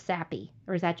that's just sappy,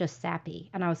 or is that just sappy?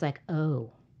 And I was like,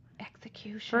 oh.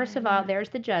 Execution. First of all, there's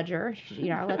the judger.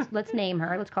 Let's name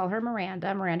her. Let's call her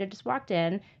Miranda. Miranda just walked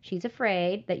in. She's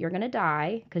afraid that you're going to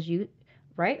die because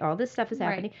right? All this stuff is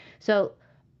happening. Right. So,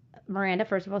 Miranda,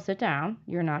 first of all, sit down.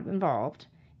 You're not involved.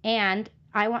 And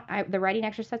the writing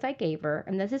exercise I gave her,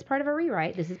 and this is part of a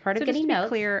rewrite. This is part of getting notes. So just to be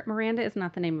clear, Miranda is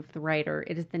not the name of the writer.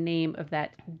 It is the name of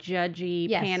that judgy,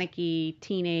 panicky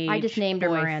teenage I just named her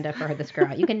Miranda for this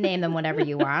girl. You can name them whatever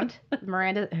you want.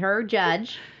 Miranda, her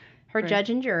judge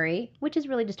and jury, which is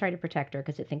really just trying to protect her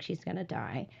because it thinks she's going to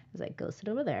die. I was like, go sit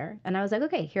over there. And I was like,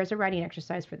 okay, here's a writing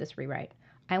exercise for this rewrite.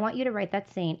 I want you to write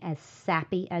that scene as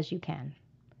sappy as you can.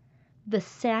 The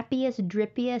sappiest,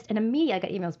 drippiest, and immediately I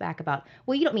got emails back about,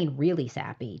 well, you don't mean really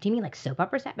sappy. Do you mean like soap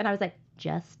opera sappy? And I was like,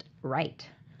 just right.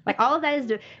 Like all of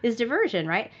that is diversion,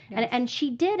 right? Yes. And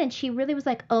she did, and she really was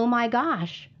like, oh my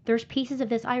gosh, there's pieces of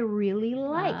this I really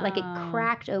like. Wow. Like it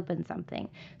cracked open something.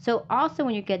 So also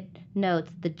when you get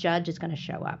notes, the judge is going to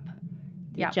show up.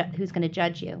 Who's going to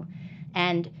judge you.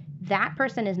 And that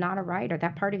person is not a writer.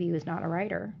 That part of you is not a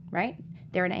writer, right?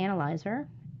 They're an analyzer.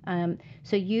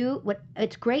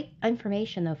 It's great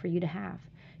information though for you to have.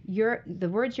 The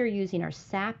words you're using are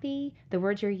sappy. The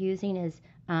words you're using is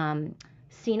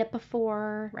seen it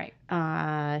before. Right.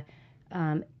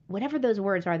 Whatever those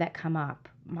words are that come up.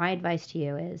 My advice to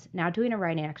you is now doing a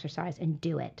writing exercise and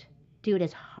do it. Do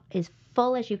it as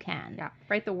full as you can. Yeah.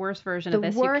 Write the worst version of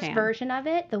this you can. The worst version of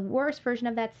it. The worst version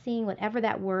of that scene, whatever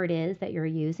that word is that you're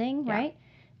using, right?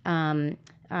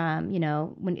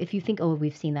 If you think, oh,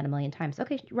 we've seen that a million times.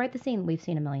 Okay, write the scene we've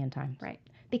seen a million times. Right.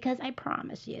 Because I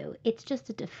promise you, it's just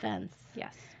a defense.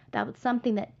 Yes. That was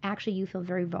something that actually you feel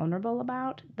very vulnerable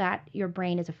about, that your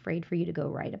brain is afraid for you to go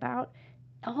write about.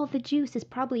 All the juice is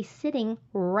probably sitting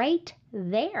right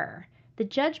there. The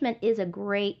judgment is a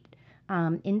great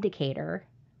indicator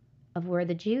of where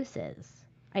the juice is.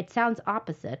 It sounds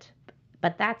opposite,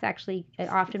 but that's actually, it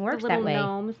often works that way. The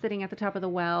little gnome sitting at the top of the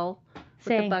well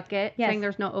with the bucket, saying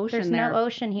there's no ocean there. There's no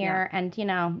ocean here, and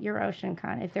your ocean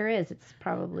if there is, it's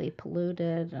probably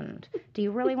polluted. And do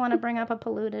you really want to bring up a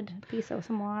polluted piece of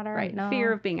some water? Right. No.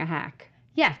 Fear of being a hack.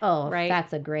 Yes. Oh, right.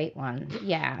 That's a great one.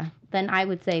 Yeah. Then I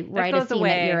would say write a scene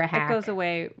that you're a hack. It goes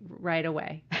away right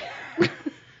away.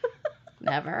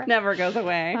 Never. Never goes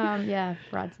away.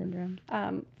 Fraud syndrome.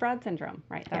 Fraud syndrom,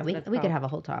 right. That's we could have a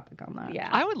whole topic on that. Yeah.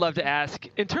 I would love to ask,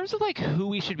 in terms of like who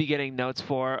we should be getting notes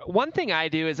for, one thing I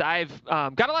do is I've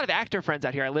got a lot of actor friends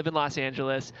out here. I live in Los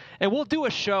Angeles, and we'll do a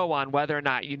show on whether or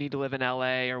not you need to live in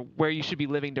LA or where you should be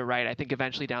living to write, I think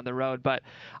eventually down the road. But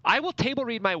I will table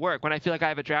read my work when I feel like I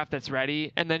have a draft that's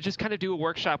ready, and then just kind of do a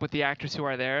workshop with the actors who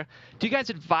are there. Do you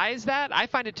guys advise that? I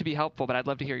find it to be helpful, but I'd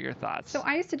love to hear your thoughts. So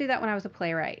I used to do that when I was a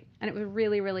playwright, and it was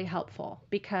really, really helpful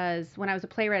because when I was a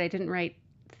playwright, I didn't write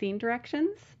scene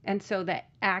directions, and so the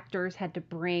actors had to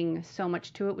bring so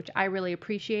much to it, which I really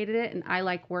appreciated it, and I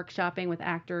like workshopping with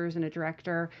actors and a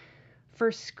director. For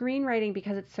screenwriting,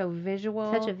 because it's so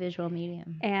visual, such a visual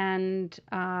medium, and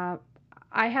I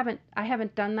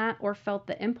haven't done that or felt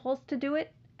the impulse to do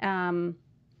it, and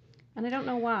I don't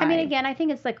know why. I mean, again, I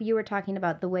think it's like you were talking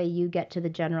about the way you get to the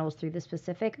generals through the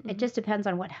specific. Mm-hmm. It just depends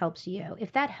on what helps you.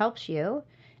 If that helps you,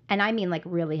 and I mean like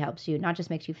really helps you, not just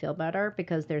makes you feel better,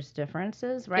 because there's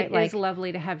differences, right? It is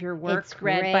lovely to have your work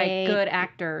read by good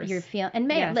actors.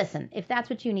 Listen, if that's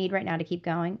what you need right now to keep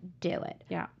going, do it.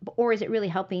 Yeah. Or is it really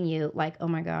helping you? Like, oh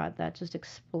my God, that just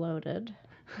exploded.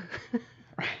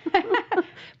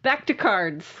 Back to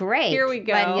cards. Great. Here we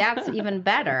go. But that's even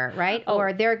better, right?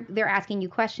 Or they're asking you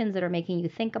questions that are making you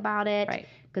think about it. Right.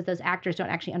 Because those actors don't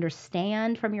actually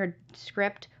understand from your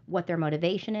script what their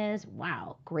motivation is.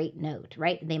 Wow, great note,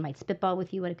 right? They might spitball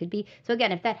with you what it could be. So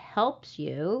again, if that helps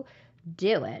you,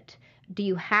 do it. Do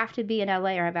you have to be in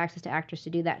LA or have access to actors to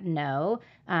do that? No.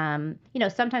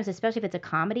 Sometimes, especially if it's a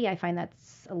comedy, I find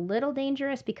that's a little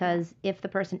dangerous, because if the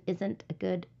person isn't a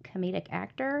good comedic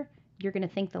actor, you're going to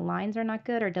think the lines are not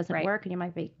good or it doesn't work, and you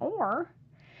might be,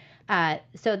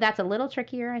 So that's a little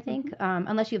trickier, I think,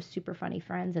 unless you have super funny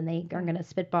friends and they are going to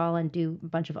spitball and do a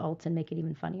bunch of alts and make it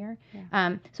even funnier.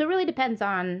 Yeah. So it really depends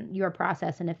on your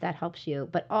process and if that helps you.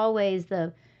 But always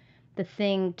the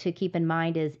thing to keep in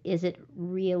mind is it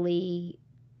really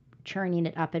churning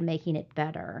it up and making it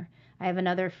better? I have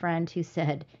another friend who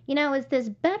said, is this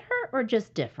better or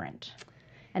just different?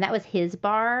 And that was his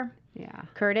bar. Yeah.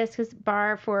 Curtis's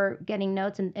bar for getting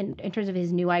notes, and in terms of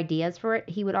his new ideas for it,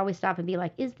 he would always stop and be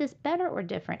like, is this better or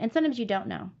different? And sometimes you don't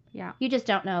know. Yeah. You just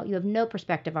don't know. You have no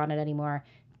perspective on it anymore.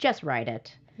 Just write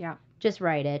it. Yeah. Just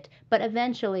write it. But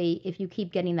eventually, if you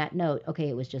keep getting that note, okay,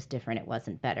 it was just different. It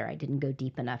wasn't better. I didn't go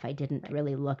deep enough. I didn't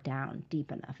really look down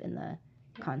deep enough in the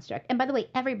construct. And by the way,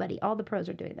 everybody, all the pros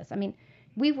are doing this. I mean,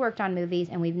 we've worked on movies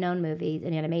and we've known movies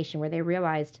in animation where they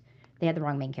realized they had the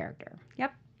wrong main character.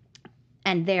 Yep.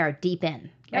 And they are deep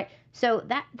in, right? Yep. So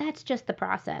that's just the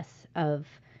process of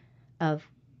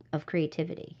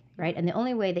creativity, right? And the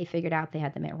only way they figured out they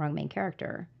had the wrong main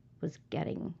character was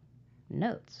getting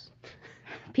notes.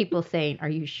 People saying, "Are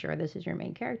you sure this is your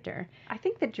main character?" I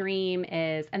think the dream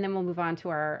is, and then we'll move on to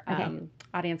our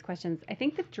audience questions. I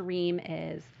think the dream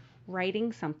is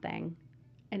writing something,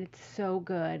 and it's so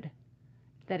good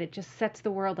that it just sets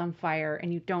the world on fire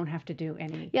and you don't have to do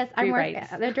any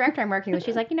rewrites. The director I'm working with,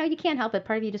 she's like, you can't help it.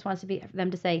 Part of you just wants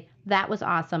them to say, that was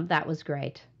awesome, that was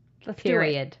great. Let's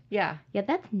period. Do it. Yeah. Yeah,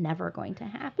 that's never going to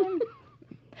happen.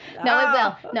 No, it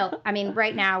will. No, I mean,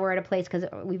 right now we're at a place, because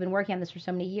we've been working on this for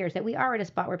so many years, that we are at a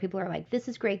spot where people are like, this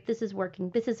is great, this is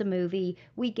working, this is a movie,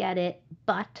 we get it,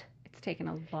 but... taken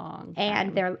a long time.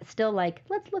 And they're still like,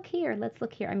 let's look here.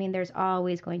 I mean, there's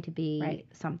always going to be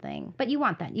something. But you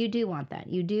want that. You do want that.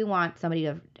 You do want somebody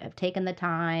to have taken the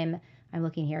time. I'm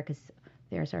looking here because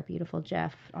there's our beautiful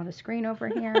Jeff on the screen over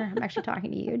here. I'm actually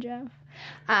talking to you, Jeff.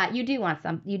 You do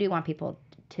want people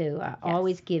to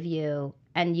always give you,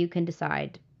 and you can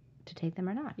decide to take them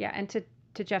or not. Yeah, and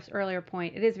to Jeff's earlier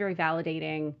point, it is very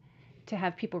validating to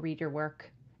have people read your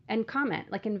work and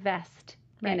comment, like invest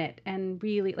in it, and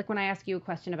really, like when I ask you a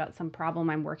question about some problem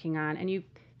I'm working on and you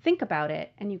think about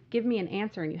it and you give me an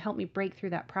answer and you help me break through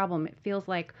that problem, it feels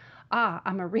like,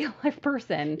 I'm a real life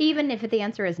person. Even if the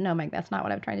answer is no, Meg, that's not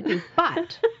what I'm trying to do.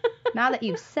 But now that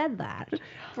you've said that,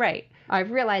 right,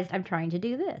 I've realized I'm trying to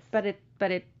do this. But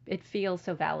it feels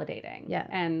so validating. Yeah.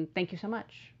 And thank you so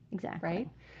much. Exactly. Right?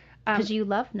 Because you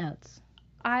love notes.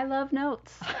 I love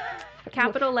notes.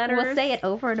 Capital letters. We'll say it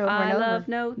over and over and over. I love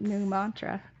notes. New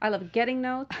mantra. I love getting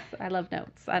notes. I love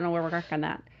notes. I don't know where we're working on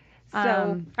that. So,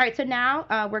 all right. So now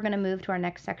we're going to move to our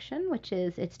next section, which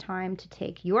is it's time to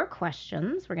take your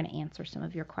questions. We're going to answer some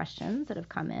of your questions that have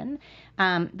come in.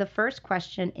 The first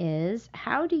question is,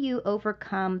 how do you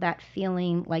overcome that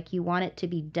feeling like you want it to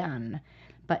be done,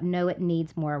 but know it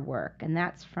needs more work? And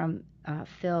that's from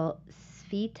Phil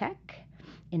Svitek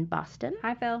in Boston.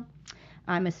 Hi, Phil.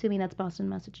 I'm assuming that's Boston,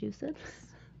 Massachusetts.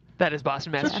 That is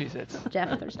Boston, Massachusetts.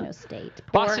 Jeff, there's no state.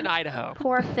 Boston, Idaho.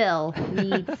 Poor Phil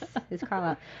needs his call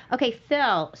out. Okay,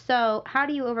 Phil, so how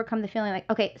do you overcome the feeling like,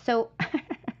 okay, so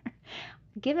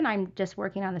given I'm just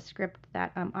working on the script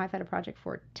that I've had a project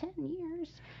for 10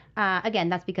 years, again,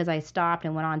 that's because I stopped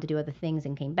and went on to do other things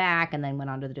and came back and then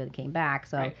went on to do the came back.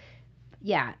 So, right.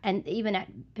 Yeah, and even at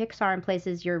Pixar and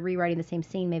places, you're rewriting the same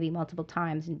scene maybe multiple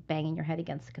times and banging your head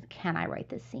against, can I write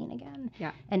this scene again?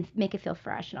 Yeah. And make it feel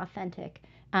fresh and authentic.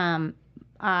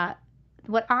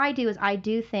 What I do is I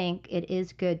do think it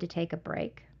is good to take a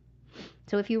break.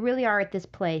 So if you really are at this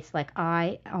place, like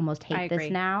I almost hate this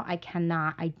now, I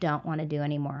don't want to do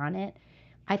any more on it.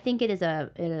 I think it is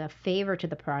a favor to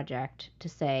the project to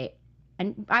say,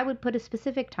 and I would put a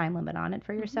specific time limit on it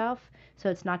for yourself, so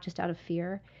it's not just out of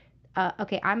fear.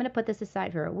 Okay, I'm going to put this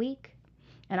aside for a week,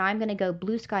 and I'm going to go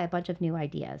blue sky a bunch of new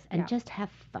ideas and just have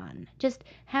fun. Just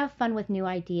have fun with new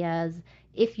ideas.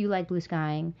 If you like blue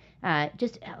skying,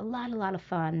 just a lot of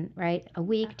fun, right? A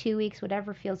week, 2 weeks,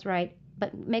 whatever feels right.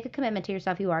 But make a commitment to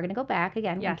yourself. You are going to go back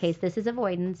again in case this is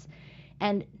avoidance.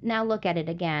 And now look at it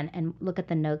again and look at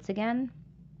the notes again.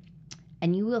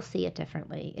 And you will see it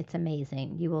differently. It's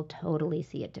amazing. You will totally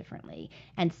see it differently.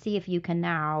 And see if you can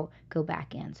now go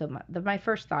back in. So my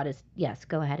first thought is, yes,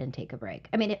 go ahead and take a break.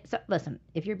 I mean, listen,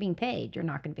 if you're being paid, you're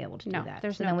not going to be able to do that.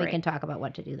 There's so no then break. We can talk about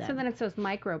what to do then. So then it's those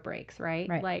micro breaks, right?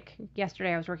 Like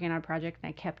yesterday I was working on a project and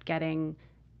I kept getting,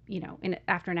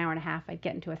 after an hour and a half, I'd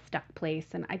get into a stuck place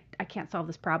and I can't solve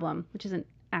this problem, which isn't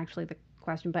actually the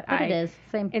question, but it is.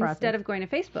 Same process. Instead of going to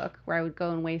Facebook where I would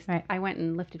go and waste, I went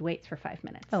and lifted weights for 5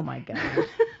 minutes. Oh my God.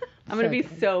 I'm going to be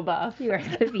so buff. You are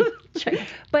going to be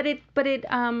but it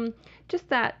just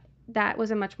that that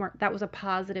was a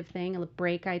positive thing, a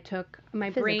break I took. My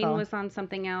brain was on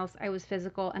something else. I was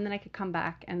physical, and then I could come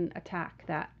back and attack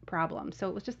that problem. So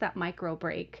it was just that micro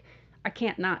break. I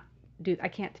can't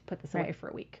put this away for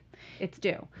a week. It's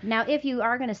due. Now, if you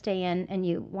are going to stay in and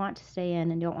you want to stay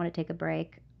in and don't want to take a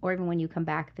break, or even when you come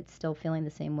back, if it's still feeling the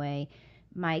same way,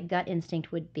 my gut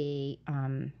instinct would be,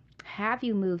 have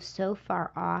you moved so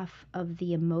far off of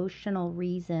the emotional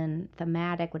reason,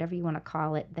 thematic, whatever you want to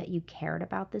call it, that you cared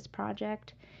about this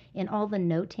project? In all the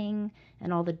noting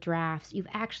and all the drafts, you've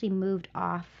actually moved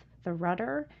off the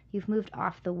rudder. You've moved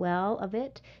off the well of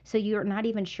it. So you're not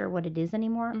even sure what it is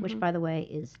anymore, which, by the way,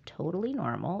 is totally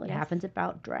normal. It happens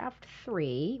about draft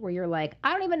 3, where you're like,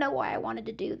 I don't even know why I wanted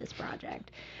to do this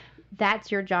project.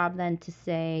 That's your job then to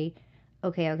say,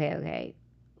 okay.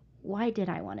 Why did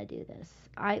I want to do this?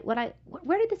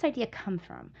 Where did this idea come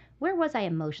from? Where was I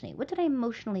emotionally? What did I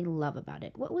emotionally love about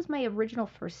it? What was my original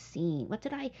first scene? What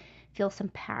did I feel some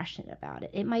passion about it?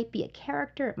 It might be a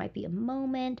character. It might be a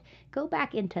moment. Go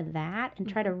back into that and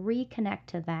try to reconnect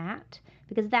to that,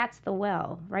 because that's the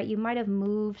well, right? You might have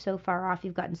moved so far off.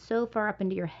 You've gotten so far up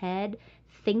into your head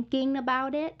thinking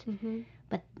about it,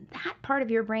 but that part of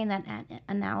your brain, that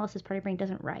analysis part of your brain,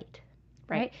 doesn't write.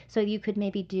 Right? So you could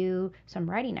maybe do some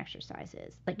writing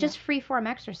exercises, like just free-form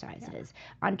exercises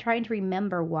on trying to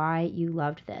remember why you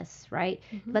loved this, right?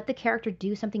 Let the character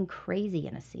do something crazy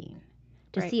in a scene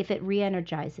to see if it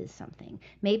re-energizes something.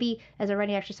 Maybe as a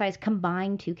writing exercise,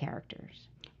 combine 2 characters.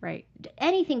 Right.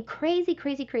 Anything crazy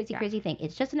thing.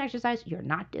 It's just an exercise. You're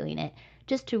not doing it.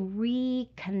 Just to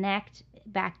reconnect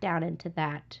back down into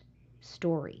that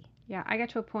story. Yeah, I got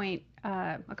to a point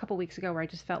a couple weeks ago where I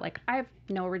just felt like I have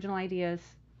no original ideas.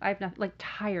 I have not,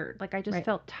 tired. I just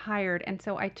felt tired. And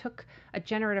so I took a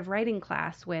generative writing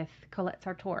class with Colette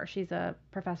Sartor. She's a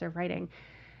professor of writing.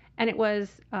 And it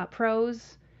was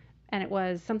prose, and it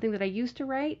was something that I used to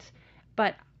write,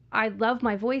 but I love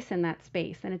my voice in that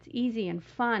space, and it's easy and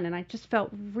fun. And I just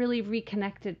felt really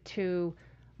reconnected to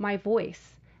my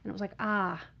voice. And it was like,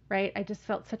 right? I just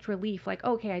felt such relief,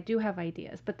 okay, I do have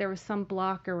ideas, but there was some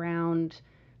block around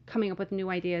coming up with new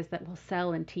ideas that will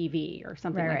sell in TV or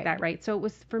something like that, right? So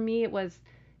for me, it was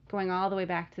going all the way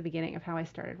back to the beginning of how I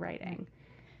started writing.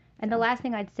 And the last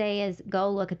thing I'd say is go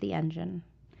look at the engine.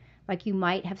 You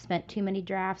might have spent too many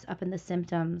drafts up in the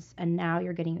symptoms, and now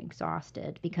you're getting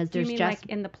exhausted because there's just... Do you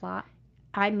mean in the plot?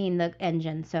 I mean the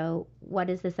engine. So what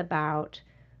is this about?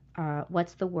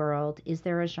 What's the world? Is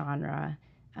there a genre?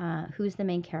 Who's the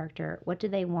main character? What do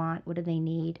they want? What do they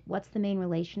need? What's the main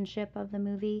relationship of the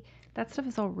movie? That stuff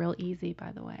is all real easy,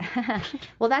 by the way.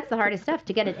 Well, that's the hardest stuff,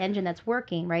 to get an engine that's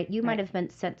working, right? You might have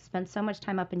spent so much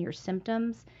time up in your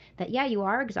symptoms that, you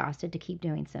are exhausted to keep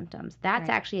doing symptoms. That's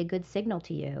actually a good signal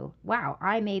to you. Wow,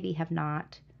 I maybe have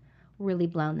not really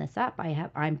blown this up.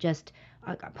 I'm just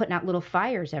putting out little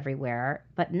fires everywhere.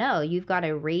 But no, you've got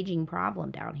a raging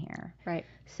problem down here. Right.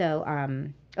 So,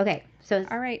 okay. So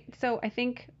all right. So I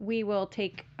think we will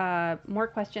take more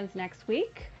questions next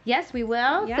week. Yes, we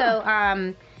will. Yeah.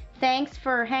 So thanks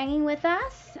for hanging with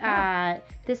us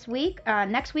this week.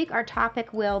 Next week, our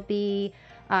topic will be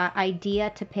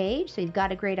idea to page. So you've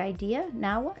got a great idea.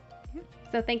 Now what?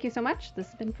 So thank you so much. This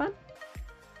has been fun.